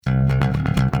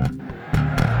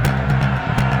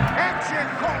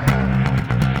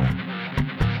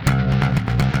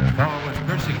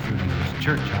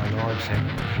church, our Lord said,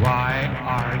 "Why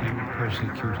are you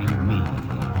persecuting me?"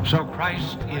 So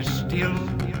Christ is still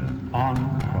on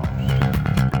the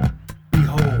cross.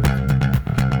 Behold,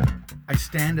 I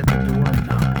stand at the door and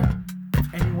knock.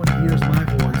 If anyone hears my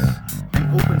voice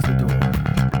and opens the door,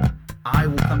 I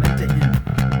will come into him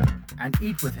and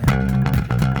eat with him,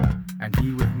 and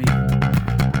he with me.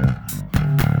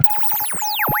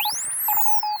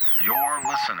 You're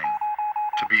listening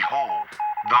to Behold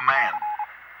the Man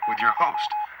with your host,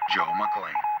 Joe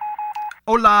McLean.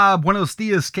 Hola, buenos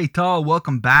dias, ¿qué tal?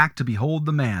 Welcome back to Behold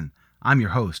the Man. I'm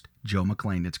your host, Joe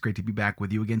McLean. It's great to be back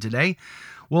with you again today.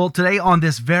 Well, today on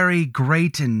this very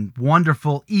great and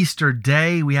wonderful Easter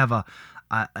day, we have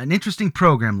an interesting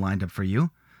program lined up for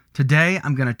you. Today,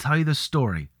 I'm going to tell you the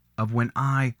story of when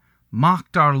I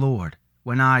mocked our Lord,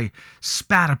 when I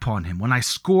spat upon him, when I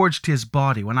scourged his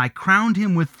body, when I crowned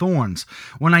him with thorns,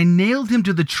 when I nailed him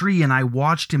to the tree and I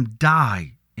watched him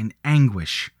die in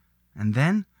anguish. And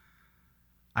then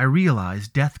I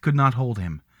realized death could not hold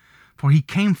him, for he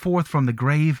came forth from the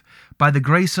grave. By the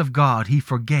grace of God, he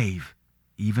forgave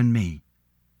even me.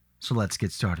 So let's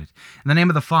get started. In the name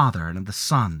of the Father, and of the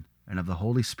Son, and of the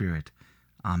Holy Spirit.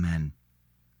 Amen.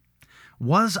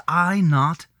 Was I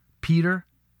not Peter?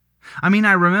 I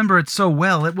rember it so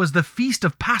well. It was the feast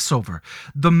of Passover.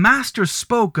 The Master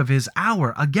spoke of his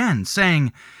hour again,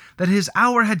 saying that his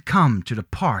hour had come to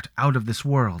depart out of this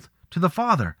world to the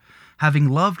Father, having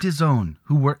loved his own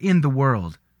who were in the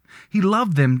world. He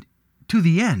loved them to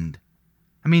the end.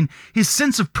 His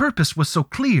sense of purpose was so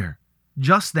clear.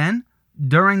 Just then,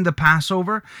 during the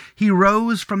Passover, he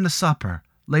rose from the supper,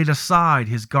 laid aside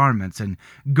his garments, and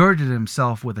girded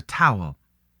himself with a towel.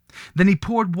 Then he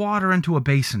poured water into a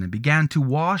basin and began to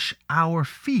wash our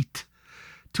feet,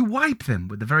 to wipe them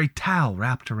with the very towel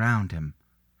wrapped around him.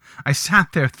 I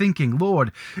sat there thinking,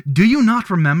 Lord, do you not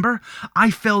remember?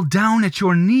 I fell down at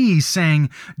your knees, saying,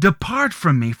 "Depart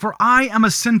from me, for I am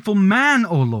a sinful man,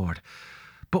 O Lord."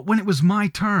 But when it was my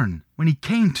turn, when he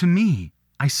came to me,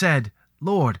 I said,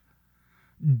 Lord,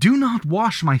 do not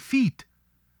wash my feet.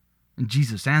 And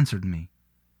Jesus answered me,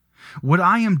 "What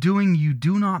I am doing you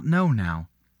do not know now,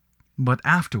 but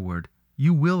afterward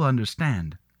you will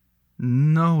understand."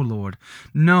 "No, Lord,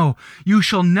 no, you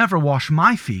shall never wash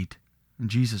my feet." And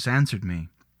Jesus answered me,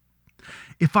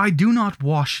 "If I do not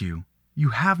wash you, you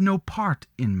have no part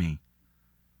in me."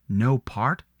 "No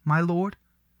part, my Lord?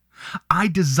 I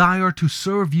desire to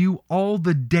serve you all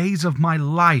the days of my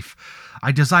life.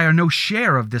 I desire no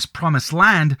share of this promised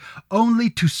land, only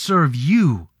to serve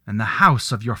you and the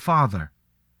house of your Father.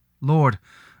 Lord,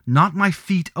 not my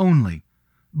feet only,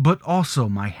 but also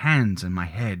my hands and my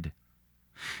head."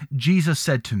 Jesus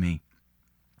said to me,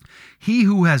 "He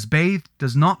who has bathed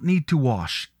does not need to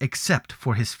wash except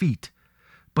for his feet,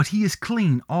 but he is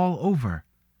clean all over.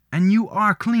 And you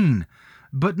are clean,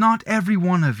 but not every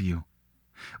one of you."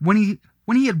 When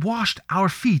he had washed our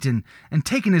feet and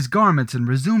taken his garments and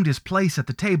resumed his place at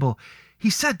the table,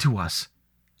 he said to us,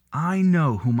 "I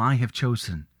know whom I have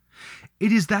chosen.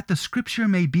 It is that the scripture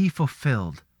may be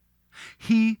fulfilled.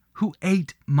 He who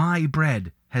ate my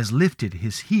bread has lifted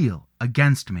his heel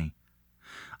against me.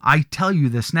 I tell you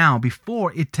this now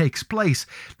before it takes place,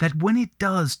 that when it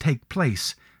does take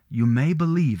place, you may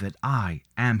believe that I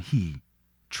am he.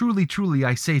 Truly, truly,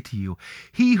 I say to you,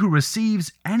 he who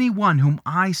receives anyone whom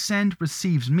I send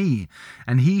receives me,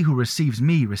 and he who receives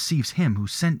me receives him who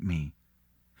sent me."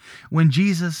 When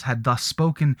Jesus had thus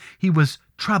spoken, he was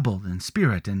troubled in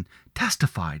spirit and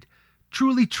testified,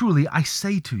 "Truly, truly, I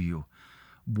say to you,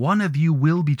 one of you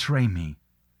will betray me."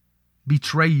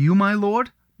 "Betray you, my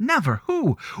Lord? Never.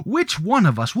 Who? Which one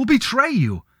of us will betray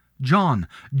you?" John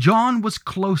was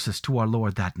closest to our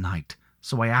Lord that night,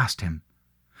 so I asked him,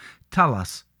 "Tell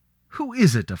us, who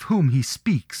is it of whom he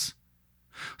speaks?"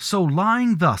 So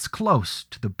lying thus close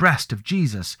to the breast of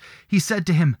Jesus, he said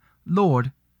to him,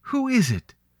 "Lord, who is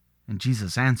it?" And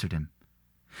Jesus answered him,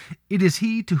 "It is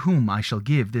he to whom I shall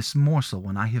give this morsel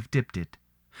when I have dipped it."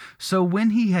 So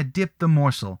when he had dipped the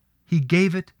morsel, he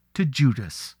gave it to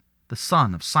Judas, the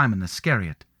son of Simon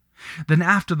Iscariot. Then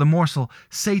after the morsel,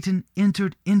 Satan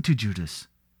entered into Judas.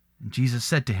 And Jesus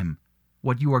said to him,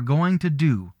 "What you are going to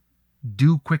do,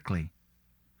 do quickly."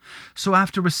 So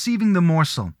after receiving the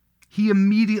morsel, he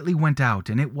immediately went out,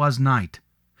 and it was night.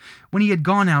 When he had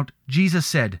gone out, Jesus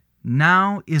said,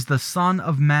 "Now is the Son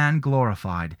of Man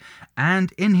glorified,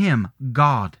 and in him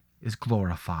God is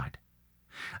glorified."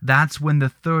 That's when the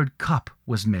third cup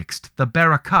was mixed, the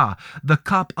barakah, the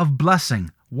cup of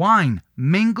blessing, wine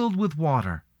mingled with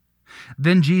water.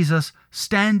 Then Jesus,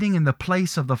 standing in the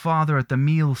place of the Father at the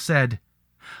meal, said,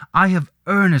 I have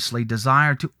earnestly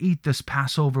desired to eat this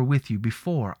Passover with you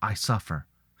before I suffer.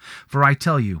 For I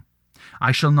tell you,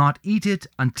 I shall not eat it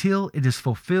until it is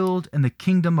fulfilled in the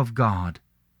kingdom of God."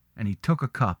 And he took a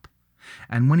cup,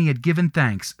 and when he had given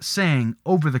thanks, saying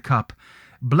over the cup,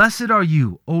 "Blessed are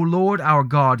you, O Lord our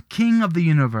God, King of the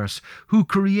universe, who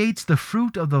creates the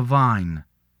fruit of the vine."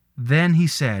 Then he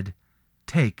said,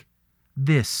 "Take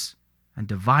this and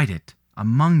divide it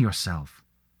among yourself.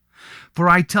 For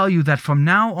I tell you that from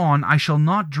now on I shall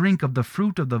not drink of the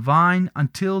fruit of the vine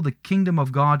until the kingdom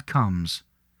of God comes."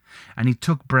 And he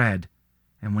took bread,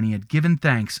 and when he had given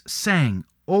thanks, saying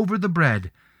over the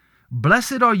bread,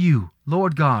 "Blessed are you,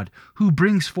 Lord God, who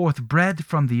brings forth bread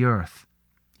from the earth."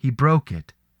 He broke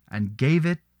it and gave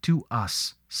it to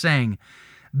us, saying,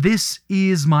 "This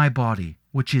is my body,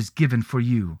 which is given for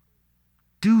you.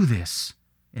 Do this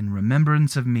in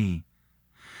remembrance of me."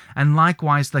 And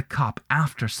likewise the cup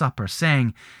after supper,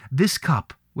 saying, "This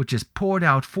cup which is poured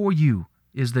out for you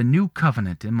is the new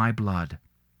covenant in my blood."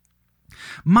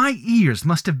 My ears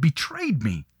must have betrayed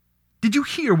me. Did you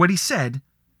hear what he said?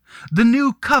 The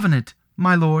new covenant,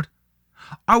 my Lord.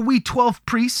 Are we 12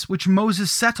 priests which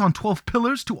Moses set on 12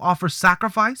 pillars to offer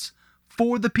sacrifice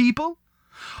for the people?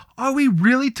 Are we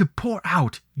really to pour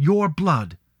out your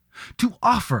blood, to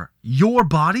offer your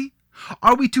body?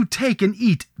 Are we to take and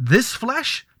eat this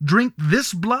flesh, drink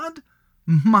this blood?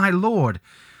 My Lord,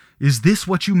 is this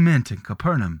what you meant in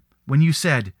Capernaum when you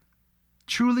said,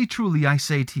 "Truly, truly, I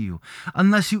say to you,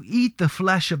 unless you eat the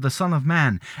flesh of the Son of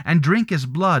Man and drink his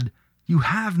blood, you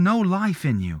have no life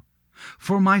in you?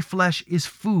 For my flesh is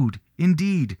food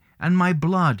indeed, and my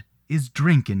blood is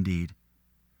drink indeed"?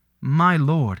 My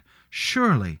Lord,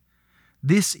 surely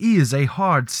this is a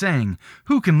hard saying.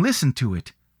 Who can listen to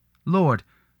it? Lord,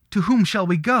 to whom shall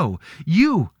we go?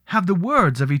 You have the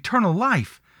words of eternal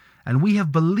life, and we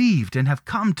have believed and have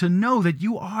come to know that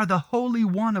you are the Holy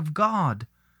One of God.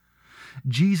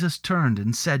 Jesus turned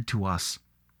and said to us,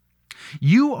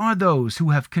 "You are those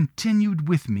who have continued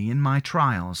with me in my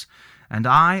trials, and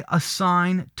I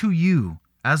assign to you,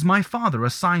 as my Father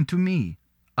assigned to me,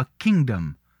 a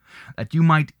kingdom, that you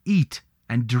might eat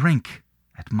and drink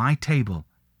at my table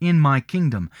in my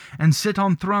kingdom, and sit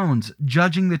on thrones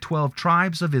judging the 12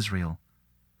 tribes of Israel."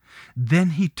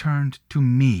 Then he turned to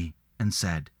me and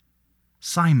said,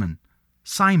 "Simon,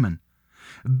 Simon,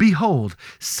 behold,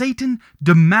 Satan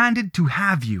demanded to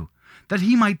have you, that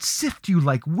he might sift you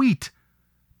like wheat.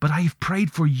 But I have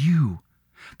prayed for you,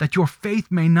 that your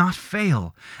faith may not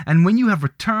fail, and when you have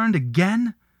returned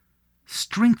again,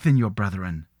 strengthen your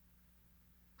brethren."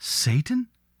 Satan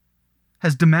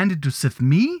has demanded to sift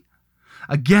me?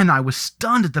 Again I was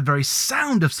stunned at the very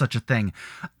sound of such a thing.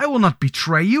 "I will not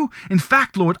betray you. In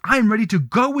fact, Lord, I am ready to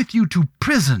go with you to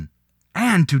prison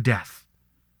and to death."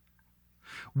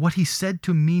 What he said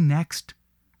to me next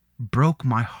broke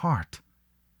my heart.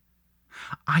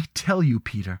 "I tell you,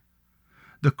 Peter,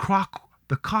 the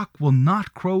cock will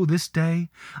not crow this day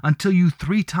until you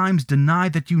 3 times deny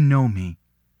that you know me."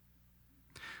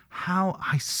 How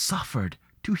I suffered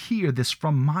to hear this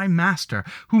from my Master,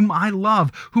 whom I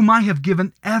love, whom I have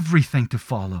given everything to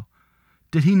follow.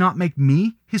 Did he not make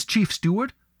me his chief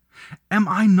steward? Am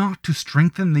I not to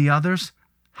strengthen the others?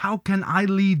 How can I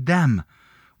lead them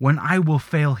when I will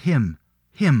fail him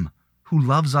who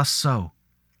loves us so?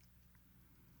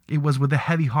 It was with a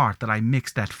heavy heart that I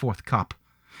mixed that 4th cup,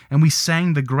 and we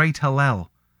sang the great Hallel.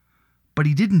 But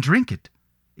he didn't drink it.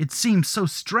 It seemed so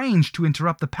strange to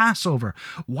interrupt the Passover.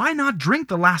 Why not drink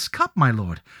the last cup, my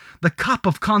Lord, the cup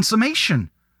of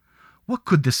consummation? What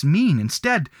could this mean?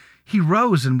 Instead, he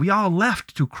rose and we all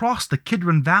left to cross the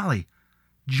Kidron Valley,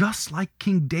 just like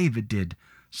King David did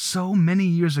so many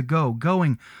years ago,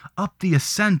 going up the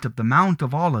ascent of the Mount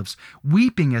of Olives,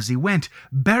 weeping as he went,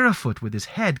 barefoot with his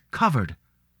head covered.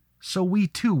 So we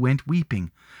too went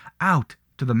weeping out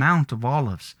to the Mount of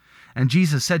Olives, and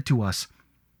Jesus said to us,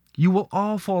 "You will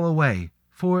all fall away,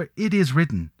 for it is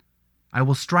written, I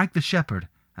will strike the shepherd,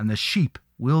 and the sheep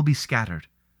will be scattered.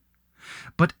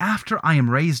 But after I am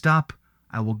raised up,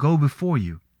 I will go before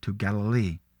you to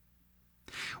Galilee."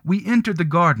 We entered the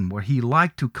garden where he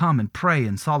liked to come and pray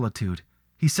in solitude.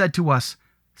 He said to us,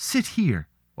 "Sit here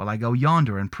while I go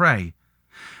yonder and pray."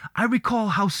 I recall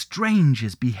how strange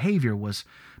his behavior was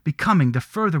becoming the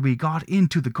further we got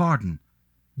into the garden.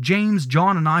 James,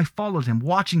 John, and I followed him,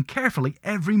 watching carefully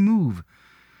every move.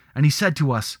 And he said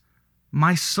to us,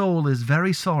 "My soul is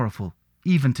very sorrowful,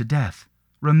 even to death.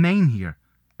 Remain here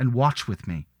and watch with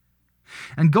me."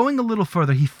 And going a little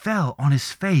further, he fell on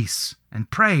his face and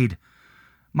prayed,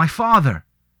 "My Father,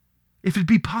 if it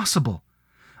be possible,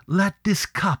 let this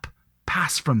cup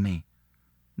pass from me.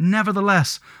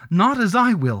 Nevertheless, not as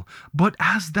I will, but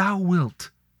as thou wilt.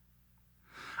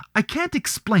 I can't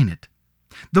explain it.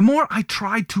 The more I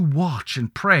tried to watch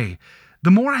and pray, the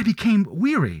more I became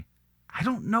weary. I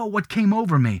don't know what came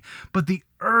over me, but the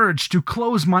urge to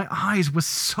close my eyes was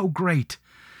so great.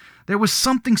 There was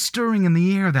something stirring in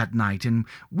the air that night, and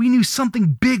we knew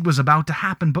something big was about to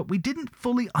happen, but we didn't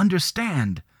fully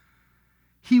understand.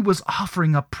 He was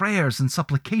offering up prayers and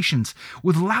supplications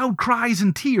with loud cries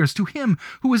and tears to him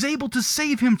who was able to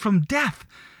save him from death,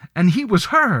 and he was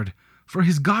heard for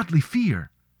his godly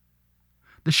fear.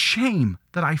 The shame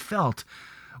that I felt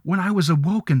when I was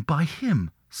awoken by him,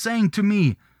 saying to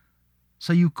me,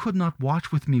 "So you could not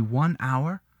watch with me 1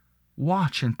 hour?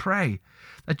 Watch and pray,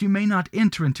 that you may not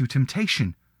enter into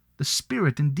temptation. The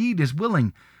spirit indeed is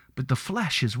willing, but the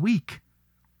flesh is weak."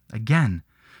 Again,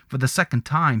 for the second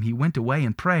time, he went away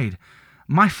and prayed,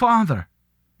 "My Father,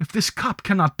 if this cup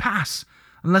cannot pass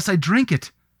unless I drink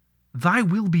it, thy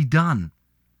will be done."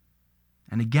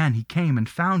 And again he came and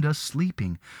found us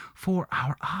sleeping, for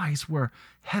our eyes were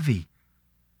heavy.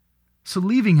 So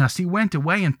leaving us, he went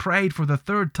away and prayed for the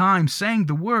third time, saying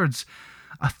the words.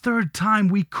 A third time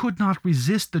we could not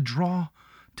resist the draw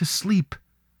to sleep.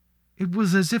 It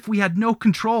was as if we had no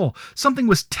control. Something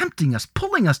was tempting us,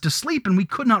 pulling us to sleep, and we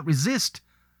could not resist.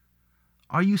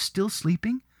 Are you still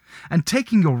sleeping and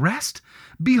taking your rest?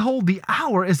 Behold, the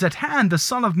hour is at hand. The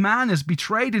Son of Man is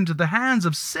betrayed into the hands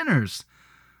of sinners.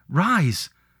 Rise,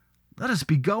 let us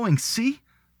be going. See,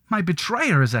 my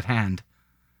betrayer is at hand.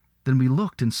 Then we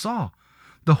looked and saw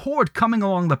the horde coming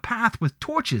along the path with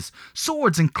torches,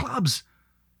 swords, and clubs.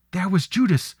 There was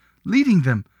Judas leading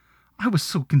them. I was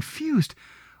so confused.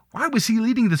 Why was he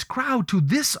leading this crowd to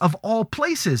this of all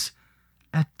places?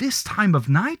 At this time of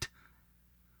night?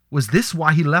 Was this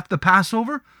why he left the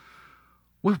Passover?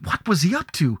 What was he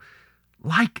up to?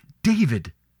 Like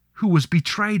David, who was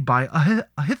betrayed by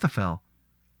Ahithophel,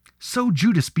 so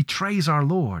Judas betrays our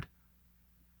Lord.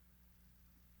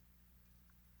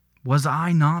 Was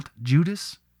I not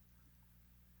Judas?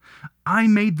 I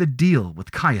made the deal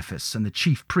with Caiaphas and the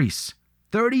chief priests,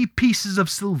 30 pieces of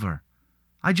silver.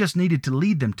 I just needed to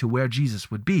lead them to where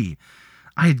Jesus would be.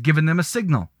 I had given them a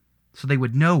signal, so they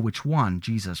would know which one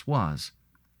Jesus was.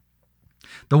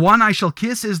 "The one I shall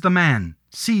kiss is the man.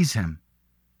 Seize him."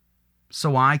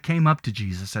 So I came up to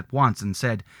Jesus at once and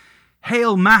said,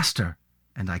 "Hail, Master!"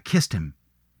 and I kissed him.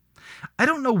 I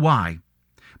don't know why,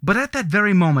 but at that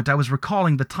very moment I was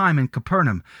recalling the time in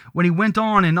Capernaum when he went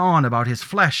on and on about his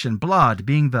flesh and blood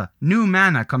being the new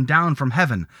manna come down from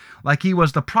heaven, like he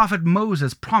was the prophet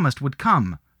Moses promised would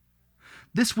come.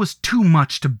 This was too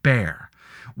much to bear.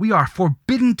 We are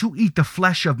forbidden to eat the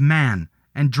flesh of man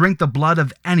and drink the blood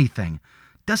of anything.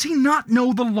 Does he not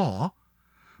know the law?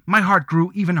 My heart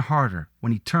grew even harder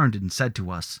when he turned and said to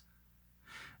us,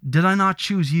 "Did I not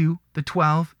choose you, the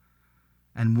 12,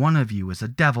 and one of you is a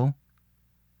devil?"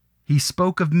 He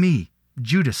spoke of me,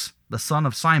 Judas, the son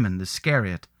of Simon the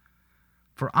Iscariot,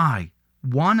 for I,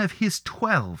 one of his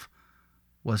 12,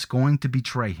 was going to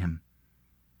betray him.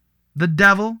 The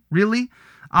devil? Really?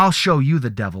 I'll show you the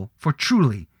devil, for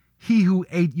truly he who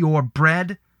ate your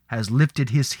bread has lifted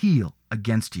his heel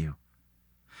against you.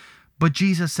 But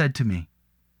Jesus said to me,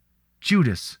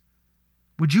 "Judas,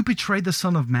 would you betray the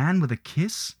Son of Man with a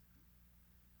kiss?"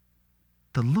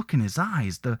 The look in his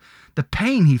eyes, the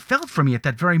pain he felt for me at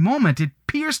that very moment, it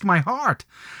pierced my heart.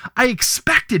 I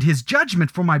expected his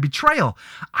judgment for my betrayal.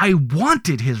 I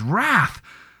wanted his wrath.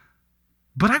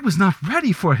 But I was not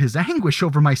ready for his anguish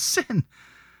over my sin.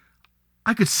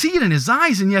 I could see it in his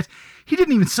eyes, and yet he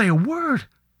didn't even say a word.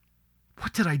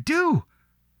 What did I do?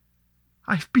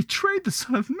 I have betrayed the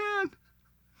Son of Man.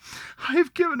 I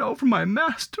have given over my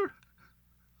Master.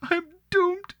 I am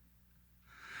doomed.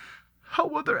 How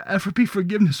will there ever be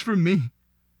forgiveness for me?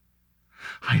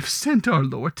 I have sent our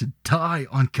Lord to die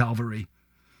on Calvary.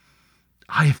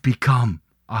 I have become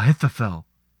Ahithophel.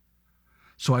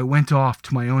 So I went off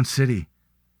to my own city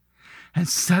and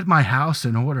set my house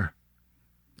in order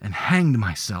and hanged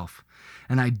myself.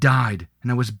 And I died, and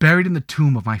I was buried in the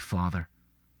tomb of my father.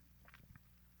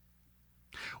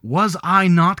 Was I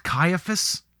not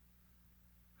Caiaphas?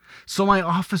 So my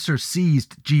officers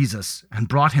seized Jesus and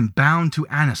brought him bound to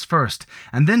Annas first,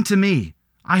 and then to me.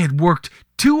 I had worked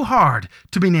too hard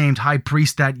to be named high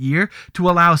priest that year to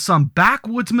allow some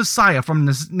backwoods Messiah from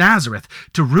Nazareth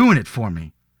to ruin it for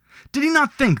me. Did he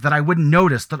not think that I wouldn't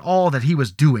notice that all that he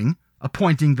was doing,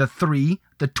 appointing the 3,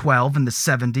 the 12, and the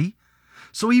 70?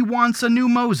 So he wants a new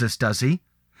Moses, does he?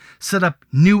 Set up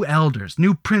new elders,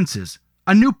 new princes,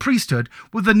 a new priesthood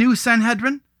with a new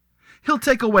Sanhedrin? He'll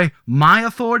take away my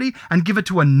authority and give it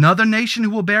to another nation who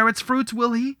will bear its fruits,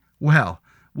 will he? Well,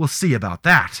 We'll see about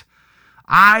that.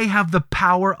 I have the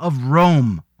power of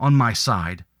Rome on my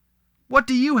side. What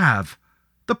do you have?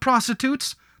 The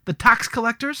prostitutes? The tax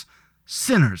collectors?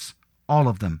 Sinners, all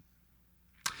of them.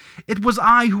 It was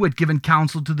I who had given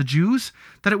counsel to the Jews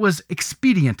that it was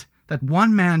expedient that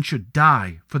one man should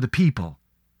die for the people.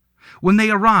 When they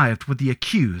arrived with the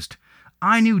accused,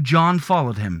 I knew John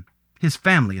followed him. His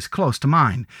family is close to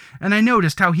mine, and I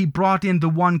noticed how he brought in the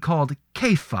one called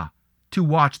Kepha to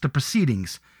watch the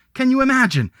proceedings. Can you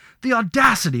imagine the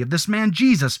audacity of this man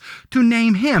Jesus to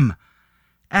name him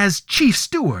as chief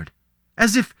steward,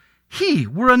 as if he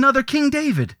were another King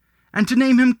David, and to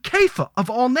name him Kepha of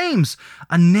all names,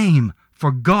 a name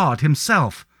for God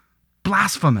himself?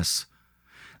 Blasphemous.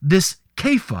 This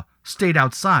Kepha stayed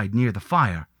outside near the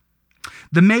fire.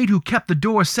 The maid who kept the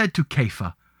door said to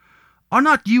Kepha, "Are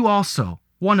not you also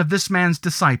one of this man's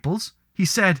disciples?" He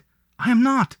said, "I am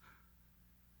not."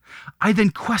 I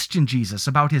then questioned Jesus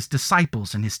about his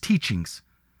disciples and his teachings.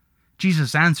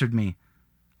 Jesus answered me,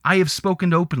 "I have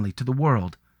spoken openly to the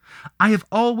world. I have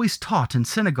always taught in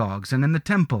synagogues and in the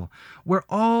temple, where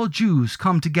all Jews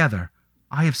come together.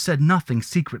 I have said nothing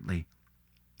secretly.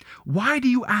 Why do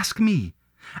you ask me?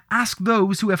 Ask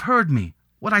those who have heard me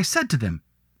what I said to them.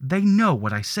 They know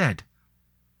what I said."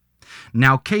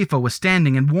 Now Kepha was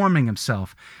standing and warming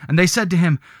himself, and they said to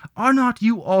him, "Are not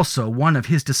you also one of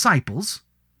his disciples?"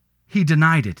 He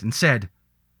denied it and said,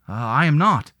 "I am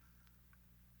not."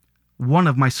 One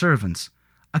of my servants,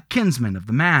 a kinsman of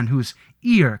the man whose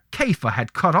ear Kepha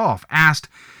had cut off, asked,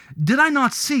 "Did I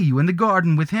not see you in the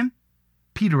garden with him?"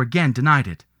 Peter again denied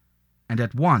it, and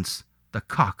at once the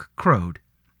cock crowed.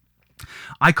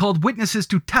 I called witnesses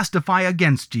to testify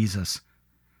against Jesus.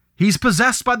 "He's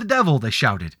possessed by the devil," they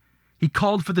shouted. He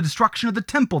called for the destruction of the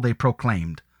temple, they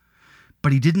proclaimed.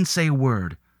 But he didn't say a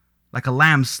word. Like a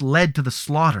lamb led to the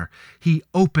slaughter, he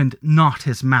opened not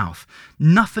his mouth.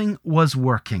 Nothing was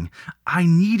working. I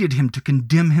needed him to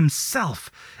condemn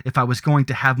himself if I was going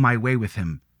to have my way with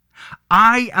him.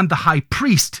 I am the high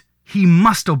priest. He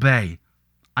must obey.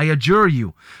 I adjure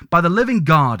you, by the living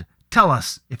God, tell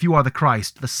us if you are the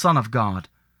Christ, the Son of God.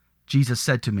 Jesus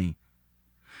said to me,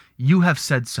 "You have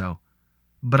said so.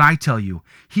 But I tell you,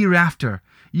 hereafter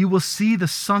you will see the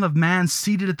Son of Man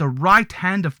seated at the right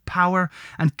hand of power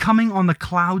and coming on the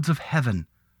clouds of heaven."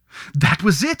 That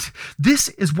was it. This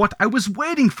is what I was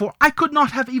waiting for. I could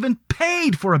not have even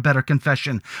paid for a better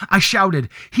confession. I shouted,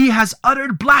 "He has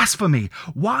uttered blasphemy.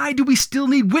 Why do we still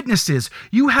need witnesses?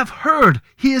 You have heard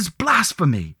his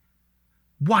blasphemy.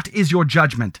 What is your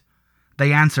judgment?"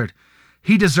 They answered,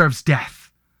 "He deserves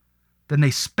death." Then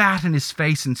they spat in his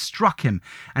face and struck him,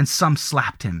 and some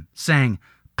slapped him, saying,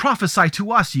 "Prophesy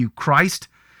to us, you Christ.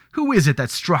 Who is it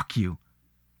that struck you?"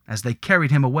 As they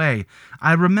carried him away,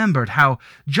 I remembered how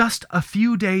just a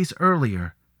few days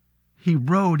earlier he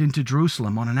rode into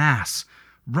Jerusalem on an ass,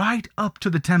 right up to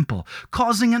the temple,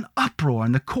 causing an uproar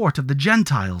in the court of the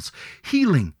Gentiles,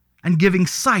 healing and giving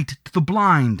sight to the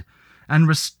blind, and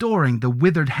restoring the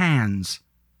withered hands.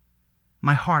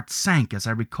 My heart sank as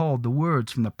I recalled the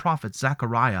words from the prophet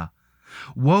Zechariah.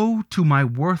 "Woe to my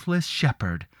worthless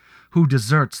shepherd, who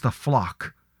deserts the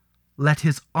flock. Let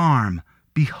his arm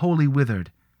be wholly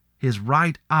withered, his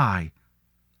right eye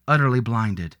utterly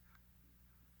blinded.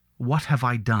 What have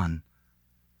I done?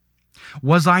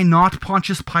 Was I not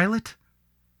Pontius Pilate?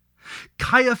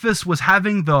 Caiaphas was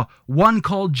having the one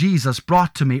called Jesus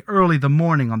brought to me early the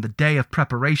morning on the day of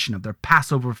preparation of their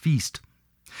Passover feast.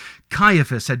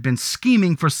 Caiaphas had been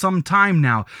scheming for some time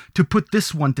now to put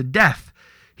this one to death.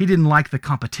 He didn't like the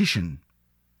competition.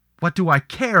 What do I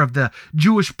care of the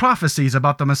Jewish prophecies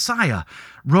about the Messiah?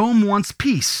 Rome wants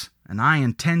peace, and I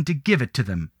intend to give it to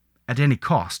them at any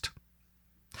cost.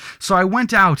 So I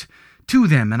went out to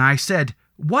them, and I said,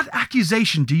 "What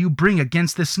accusation do you bring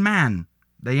against this man?"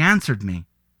 They answered me,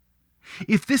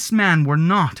 "If this man were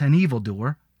not an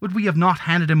evildoer, would we have not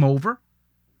handed him over?"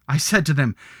 I said to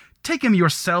them, "Take him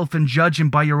yourself and judge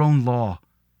him by your own law."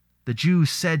 The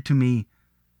Jews said to me,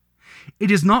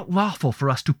 "It is not lawful for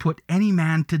us to put any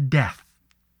man to death."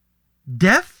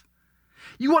 Death?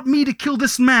 You want me to kill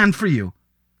this man for you?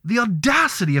 The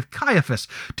audacity of Caiaphas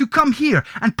to come here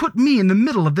and put me in the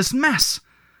middle of this mess.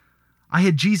 I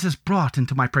had Jesus brought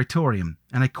into my praetorium,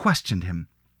 and I questioned him.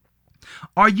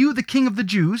 "Are you the king of the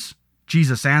Jews?"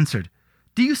 Jesus answered,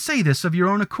 "Do you say this of your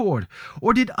own accord,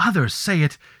 or did others say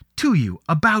it to you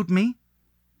about me?"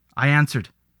 I answered,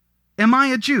 "Am I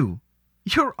a Jew?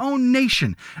 Your own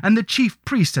nation and the chief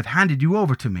priests have handed you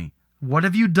over to me. What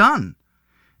have you done?"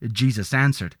 Jesus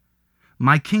answered,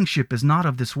 "My kingship is not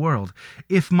of this world.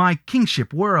 If my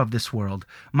kingship were of this world,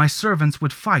 my servants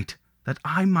would fight, that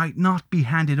I might not be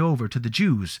handed over to the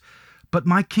Jews, but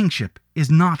my kingship is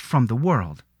not from the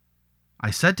world."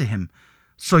 I said to him,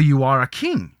 "So you are a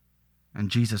king?" And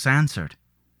Jesus answered,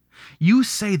 "You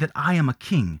say that I am a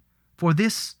king. For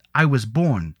this I was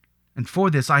born, and for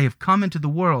this I have come into the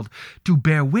world, to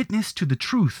bear witness to the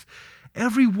truth.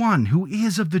 Every one who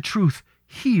is of the truth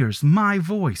hears my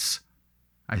voice."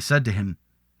 I said to him,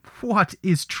 "What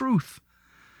is truth?"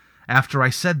 After I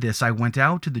said this, I went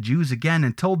out to the Jews again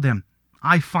and told them,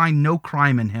 "I find no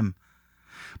crime in him.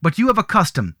 But you have a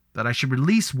custom that I should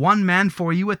release one man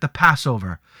for you at the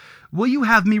Passover. Will you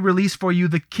have me release for you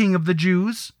the King of the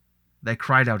Jews?" They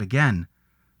cried out again,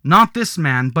 "Not this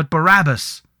man, but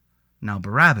Barabbas." Now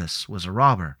Barabbas was a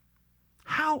robber.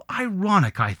 How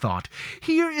ironic, I thought.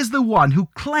 Here is the one who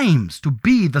claims to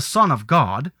be the Son of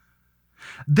God,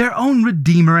 their own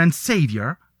Redeemer and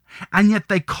Savior, and yet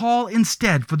they call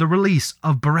instead for the release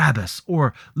of Barabbas,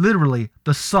 or literally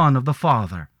the Son of the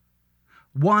Father.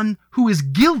 One who is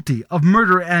guilty of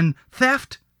murder and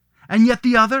theft, and yet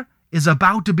the other is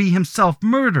about to be himself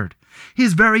murdered,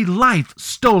 his very life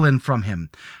stolen from him.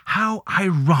 How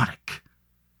ironic!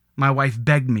 My wife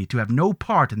begged me to have no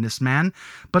part in this man,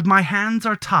 but my hands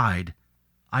are tied.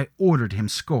 I ordered him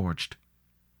scourged.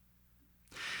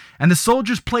 And the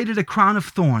soldiers plaited a crown of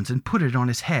thorns and put it on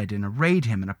his head and arrayed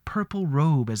him in a purple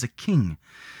robe as a king.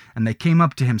 And they came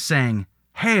up to him, saying,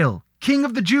 "Hail, King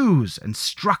of the Jews!" and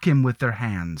struck him with their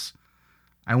hands.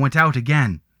 I went out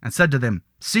again and said to them,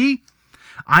 "See,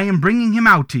 I am bringing him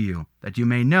out to you, that you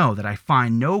may know that I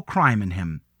find no crime in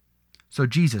him." So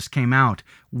Jesus came out,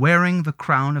 wearing the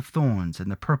crown of thorns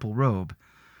and the purple robe.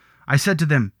 I said to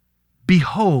them,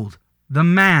 "Behold the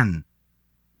man!"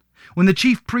 When the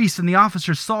chief priests and the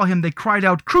officers saw him, they cried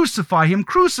out, "Crucify him!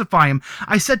 Crucify him!"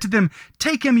 I said to them,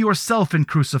 "Take him yourself and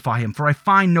crucify him, for I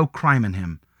find no crime in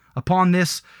him." Upon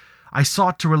this, I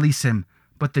sought to release him,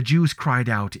 but the Jews cried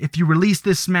out, "If you release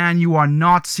this man, you are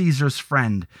not Caesar's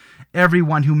friend.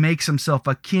 Everyone who makes himself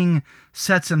a king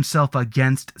sets himself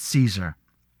against Caesar."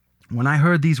 When I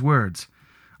heard these words,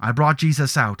 I brought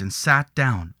Jesus out and sat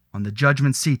down on the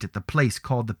judgment seat at the place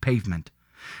called the Pavement.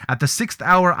 At the 6th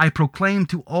hour I proclaimed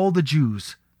to all the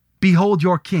Jews, "Behold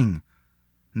your king."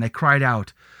 And they cried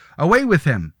out, "Away with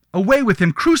him! Away with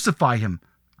him! Crucify him!"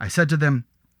 I said to them,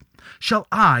 "Shall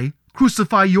I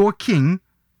crucify your king?"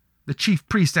 The chief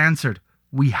priest answered,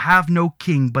 "We have no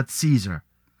king but Caesar."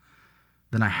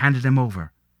 Then I handed him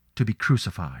over to be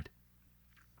crucified.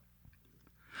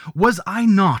 Was I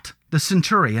not the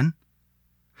centurion?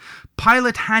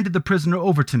 Pilate handed the prisoner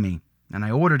over to me, and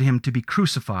I ordered him to be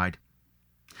crucified.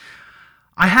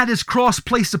 I had his cross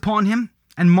placed upon him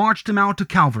and marched him out to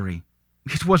Calvary.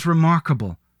 It was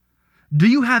remarkable. Do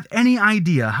you have any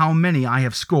idea how many I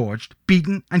have scourged,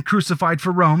 beaten, and crucified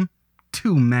for Rome?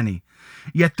 Too many.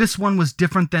 Yet this one was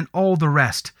different than all the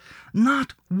rest.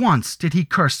 Not once did he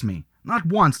curse me. Not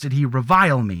once did he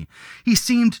revile me. He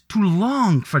seemed to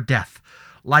long for death.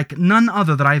 Like none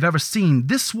other that I have ever seen,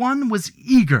 this one was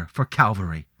eager for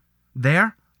Calvary.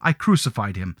 There I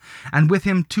crucified him, and with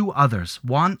him 2 others,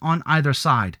 one on either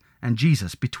side, and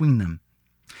Jesus between them.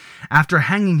 After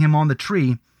hanging him on the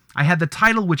tree, I had the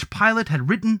title which Pilate had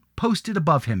written posted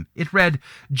above him. It read,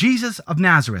 "Jesus of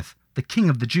Nazareth, the King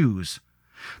of the Jews."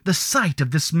 The sight of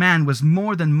this man was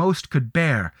more than most could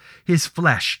bear, his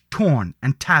flesh torn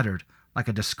and tattered like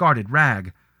a discarded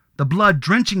rag, the blood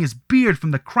drenching his beard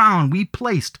from the crown we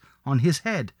placed on his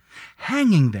head.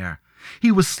 Hanging there,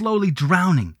 he was slowly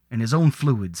drowning in his own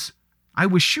fluids. I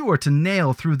was sure to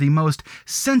nail through the most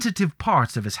sensitive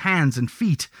parts of his hands and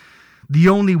feet. The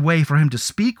only way for him to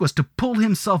speak was to pull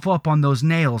himself up on those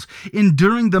nails,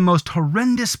 enduring the most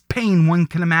horrendous pain one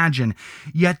can imagine.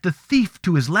 Yet the thief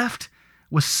to his left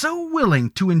was so willing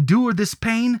to endure this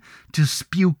pain to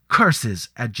spew curses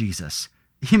at Jesus.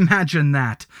 Imagine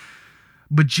that.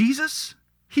 But Jesus,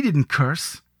 he didn't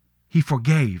curse. He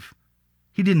forgave.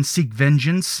 He didn't seek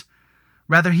vengeance.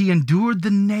 Rather, he endured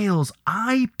the nails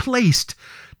I placed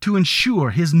to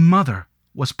ensure his mother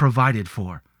was provided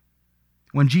for.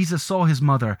 When Jesus saw his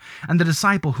mother and the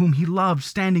disciple whom he loved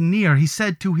standing near, he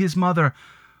said to his mother,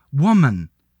 "Woman,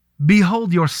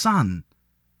 behold your son."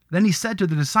 Then he said to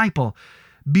the disciple,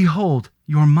 "Behold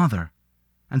your mother."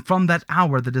 And from that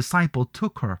hour the disciple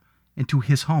took her into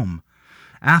his home.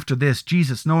 After this,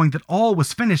 Jesus, knowing that all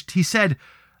was finished, he said,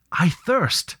 "I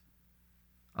thirst."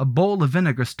 A bowl of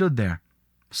vinegar stood there,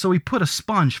 so he put a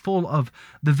sponge full of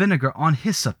the vinegar on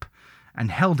hyssop and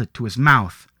held it to his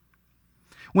mouth.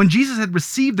 When Jesus had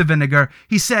received the vinegar,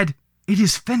 he said, "It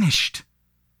is finished."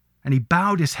 And he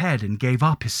bowed his head and gave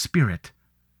up his spirit.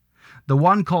 The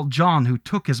one called John, who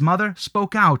took his mother,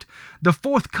 spoke out, "The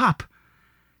 4th cup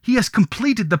He has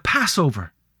completed the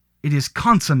Passover. It is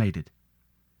consummated.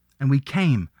 And we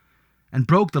came and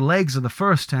broke the legs of the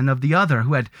first and of the other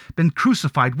who had been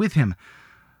crucified with him.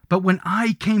 But when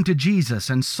I came to Jesus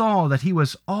and saw that he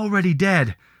was already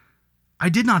dead, I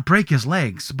did not break his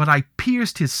legs, but I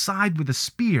pierced his side with a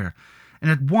spear, and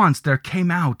at once there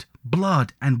came out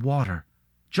blood and water.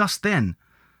 Just then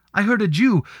I heard a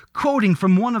Jew quoting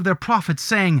from one of their prophets,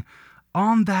 saying,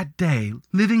 "On that day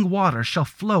living water shall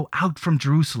flow out from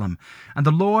Jerusalem, and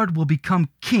the Lord will become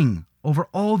king over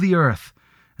all the earth.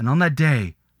 And on that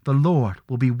day the Lord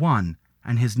will be one,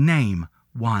 and his name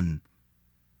one."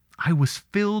 I was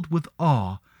filled with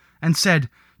awe, and said,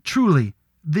 "Truly,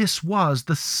 this was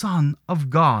the Son of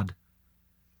God."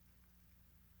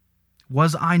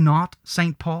 Was I not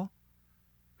St. Paul?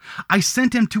 I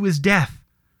sent him to his death,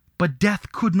 but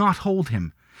death could not hold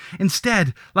him.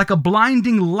 Instead, like a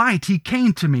blinding light, he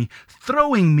came to me,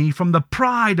 throwing me from the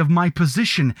pride of my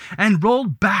position, and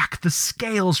rolled back the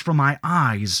scales from my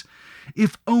eyes.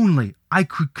 If only I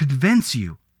could convince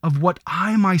you of what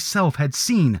I myself had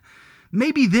seen,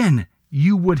 maybe then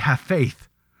you would have faith.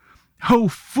 O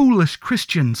foolish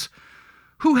Christians,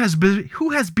 who has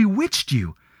bewitched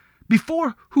you?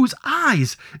 Before whose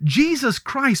eyes Jesus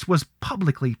Christ was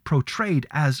publicly portrayed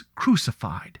as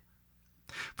crucified.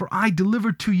 For I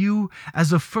delivered to you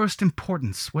as of first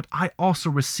importance what I also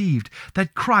received,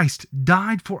 that Christ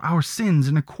died for our sins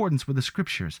in accordance with the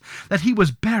Scriptures, that he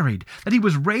was buried, that he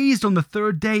was raised on the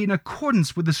third day in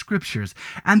accordance with the Scriptures,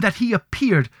 and that he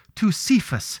appeared to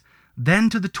Cephas, then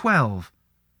to the 12,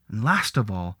 and last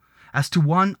of all, as to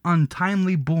one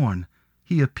untimely born,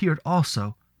 he appeared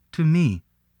also to me.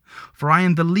 For I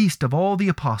am the least of all the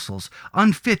apostles,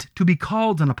 unfit to be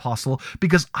called an apostle,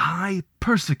 because I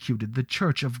persecuted the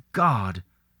church of God.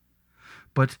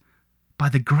 But by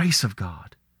the grace of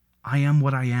God, I am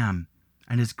what I am,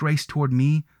 and his grace toward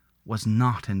me was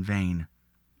not in vain.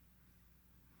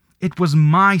 It was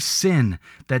my sin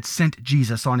that sent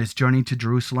Jesus on his journey to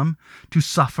Jerusalem, to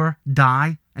suffer,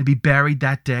 die, and be buried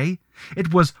that day.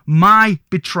 It was my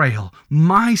betrayal,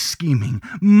 my scheming,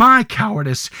 my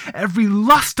cowardice, every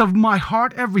lust of my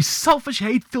heart, every selfish,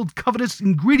 hate-filled, covetous,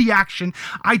 and greedy action.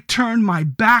 I turned my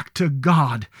back to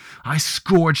God. I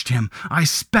scourged him. I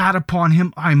spat upon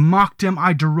him. I mocked him.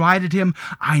 I derided him.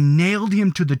 I nailed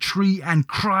him to the tree and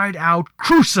cried out,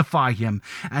 "Crucify him!"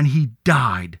 And he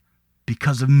died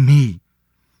because of me.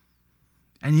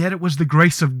 And yet it was the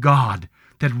grace of God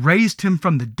that raised him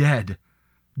from the dead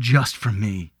just for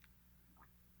me.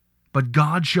 But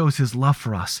God shows his love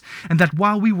for us, and that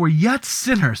while we were yet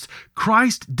sinners,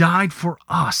 Christ died for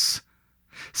us.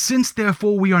 Since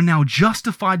therefore we are now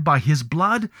justified by his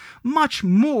blood, much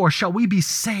more shall we be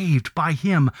saved by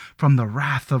him from the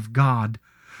wrath of God.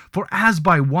 For as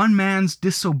by one man's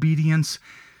disobedience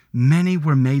many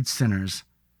were made sinners,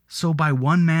 so by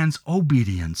one man's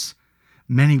obedience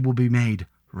many will be made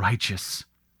righteous.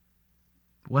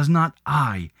 Was not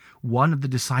I one of the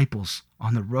disciples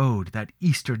on the road that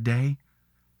Easter day?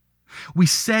 We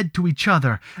said to each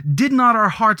other, did not our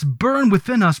hearts burn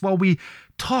within us while he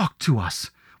talked to us,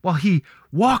 while he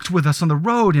walked with us on the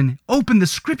road and opened the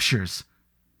Scriptures?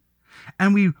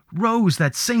 And we rose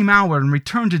that same hour and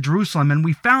returned to Jerusalem, and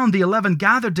we found the 11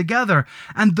 gathered together,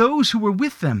 and those who were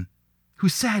with them, who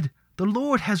said, "The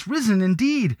Lord has risen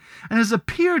indeed, and has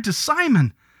appeared to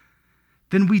Simon."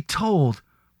 Then we told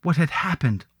what had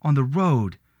happened on the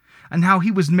road, and how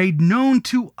he was made known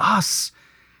to us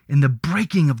in the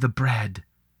breaking of the bread.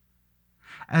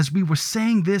 As we were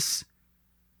saying this,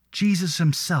 Jesus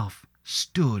himself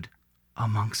stood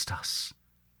amongst us.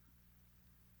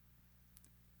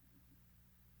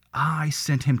 I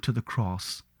sent him to the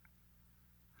cross.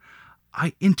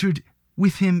 I entered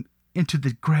with him into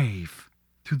the grave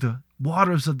through the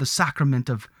waters of the sacrament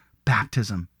of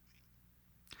baptism.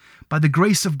 By the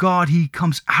grace of God, he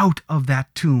comes out of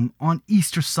that tomb on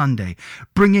Easter Sunday,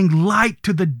 bringing light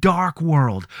to the dark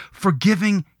world,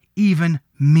 forgiving even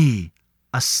me,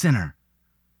 a sinner.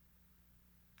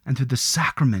 And through the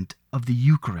sacrament of the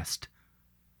Eucharist,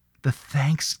 the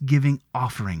thanksgiving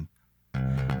offering,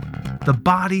 the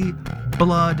body,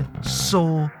 blood,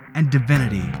 soul, and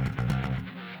divinity,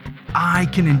 I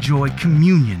can enjoy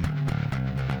communion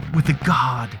with the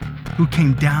God who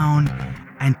came down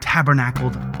and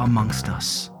tabernacled amongst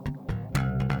us.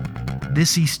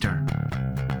 This Easter,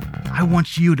 I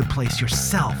want you to place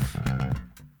yourself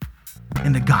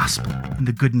in the gospel, in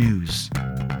the good news.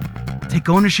 Take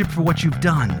ownership for what you've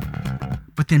done,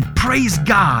 but then praise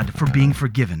God for being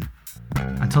forgiven.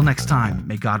 Until next time,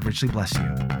 may God richly bless you.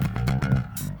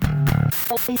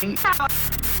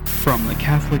 From the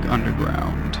Catholic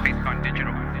Underground. Faith on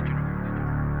Digital